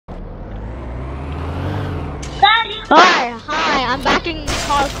Hi, I'm backing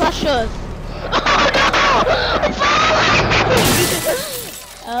Car Crushers. Oh no! I'm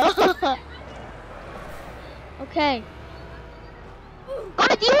falling! Okay. Go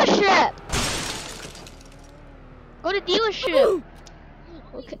to dealership! Go to dealership!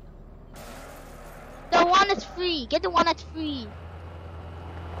 Okay. The one that's free. Get the one that's free.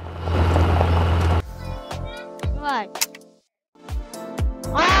 What?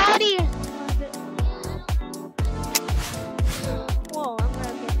 I already... Whoa, I'm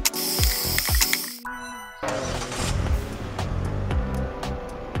gonna get...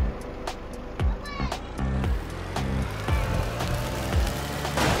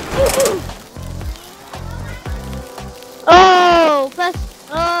 Oh, press,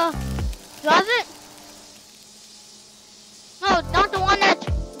 does it? No, not the one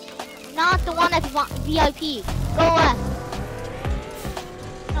that's VIP. Go left.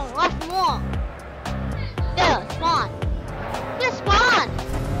 No, left more. There, spawn. Just spawn.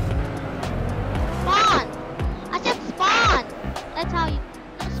 Spawn. I said spawn. That's how you,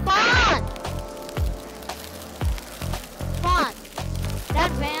 spawn. Spawn.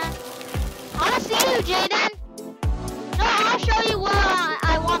 That van. I wanna see you, Jaden. No, I'll show you where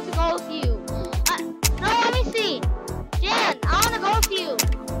I want to go with you. No, let me see. Jan, I want to go with you.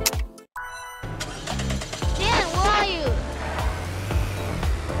 Jan, where are you?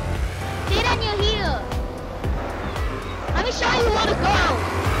 Jaden, you're here. Let me show you where to go.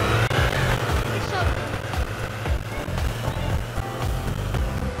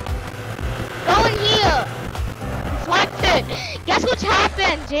 Go in here. The spike pit. Guess what's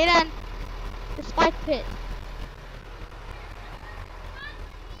happened, Jaden? The spike pit.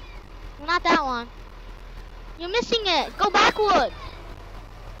 Not that one. You're missing it. Go backwards.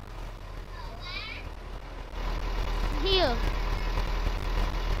 Here.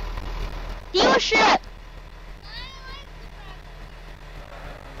 Dealership.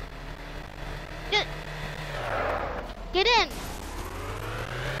 Get in.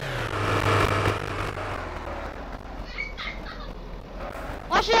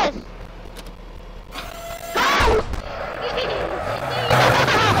 Watch this.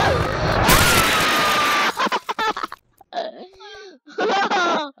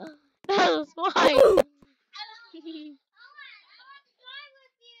 Go! That was fine.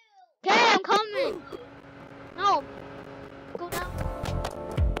 Okay, I'm coming. No. Go down.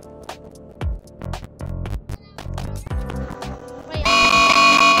 Wait.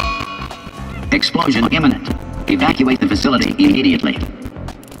 Explosion imminent. Evacuate the facility immediately.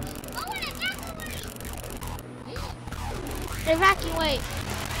 Evacuate.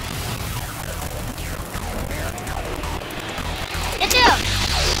 Get there.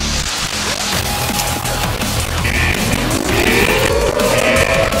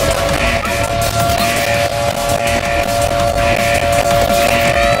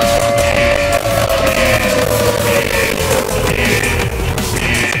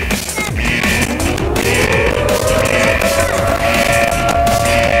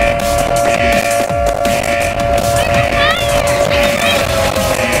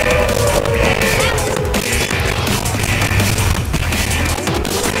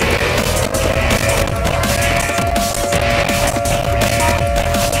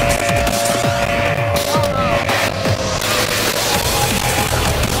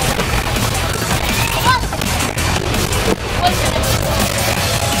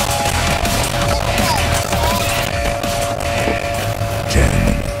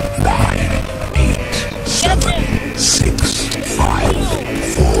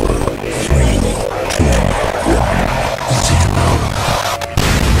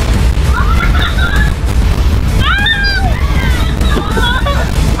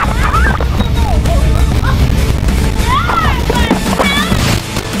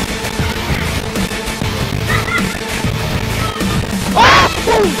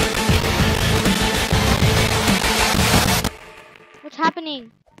 What's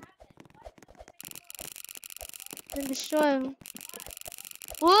happening? Been destroyed.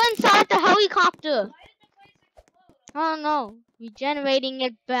 We're inside the helicopter. Oh no, regenerating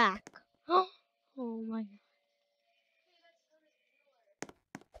it back. Oh my god.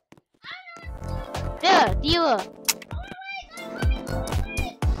 There, dealer.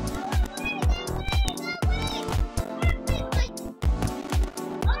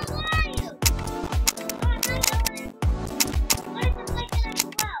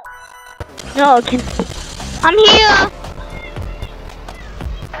 No, I'm here.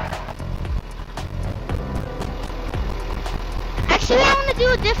 Actually, I want to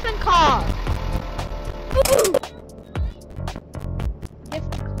do a different car.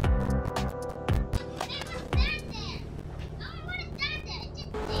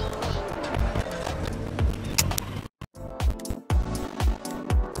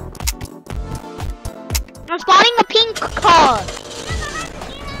 car.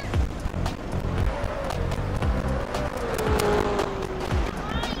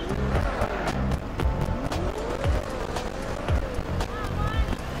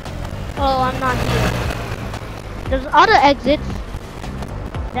 Oh, I'm not here. There's other exits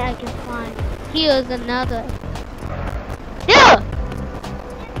that I can find. Here's another. Here!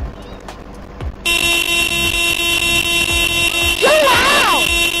 Wow!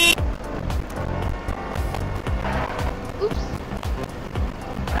 Oops.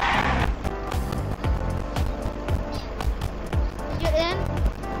 You're in?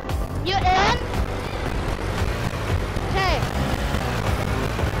 You're in? Okay.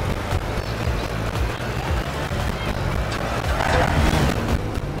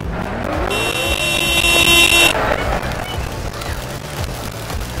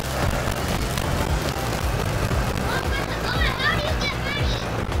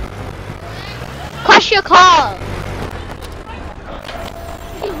 Crush your car.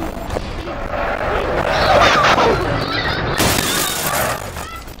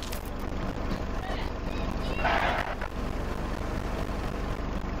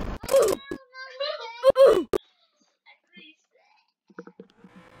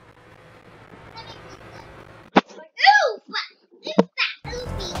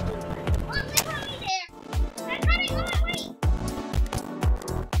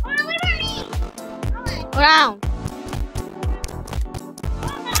 Ground.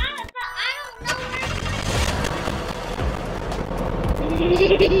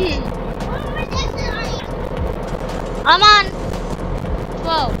 I'm on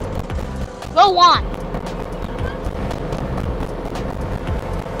 12. Go 1.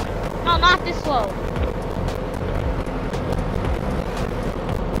 No, not this slow.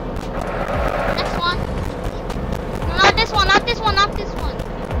 Next one. No, not this one, not this one, not this one.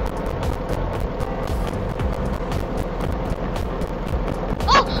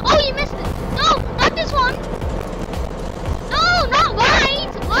 Oh, you missed it. No, not this one. No, not right.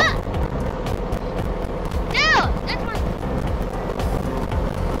 What? Dude, this one.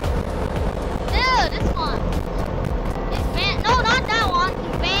 Dude, this one. It's banned. No, not that one.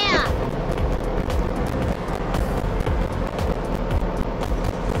 It's banned.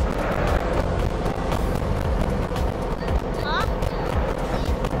 Huh?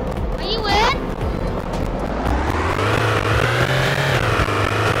 Are you in?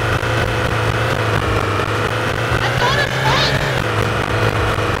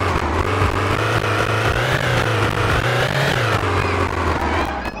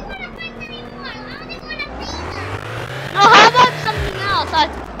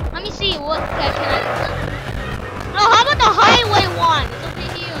 Let me see what can I do. No, how about the highway one? It's over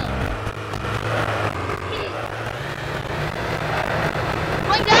here.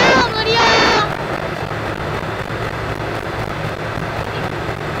 Going down, Lydia!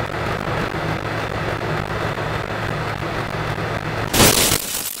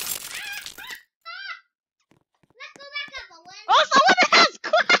 Let's go back up, Owen. Oh, someone has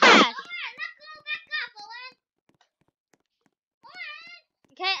crashed! Let's go back up, Owen.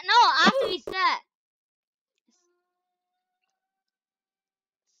 Okay, no, I have to reset.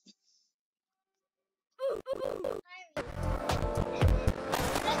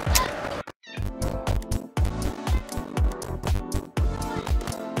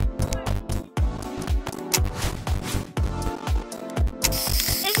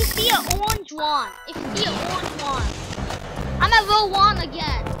 If you see an orange one, I'm at row 1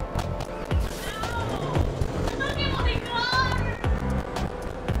 again.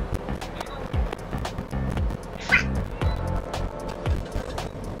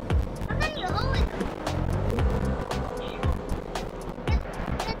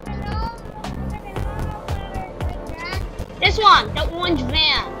 This one, the orange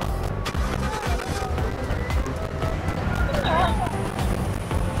van.